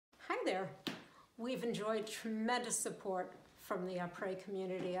there. We've enjoyed tremendous support from the Après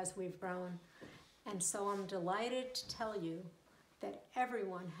community as we've grown. And so I'm delighted to tell you that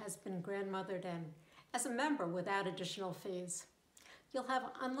everyone has been grandmothered in as a member without additional fees. You'll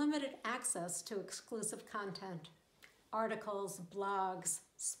have unlimited access to exclusive content, articles, blogs,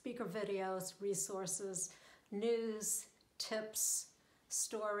 speaker videos, resources, news, tips,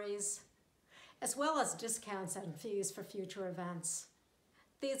 stories, as well as discounts and fees for future events.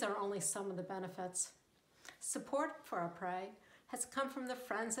 These are only some of the benefits. Support for Après has come from the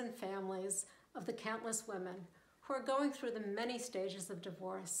friends and families of the countless women who are going through the many stages of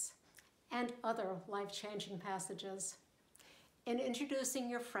divorce and other life-changing passages. In introducing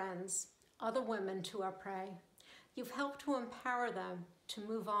your friends, other women to Après, you've helped to empower them to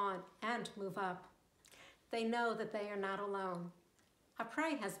move on and move up. They know that they are not alone.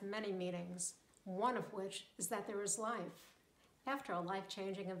 Après has many meanings, one of which is that there is life after a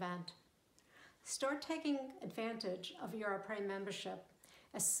life-changing event. Start taking advantage of your Après membership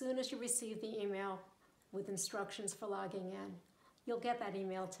as soon as you receive the email with instructions for logging in. You'll get that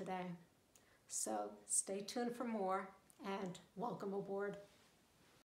email today. So stay tuned for more and welcome aboard.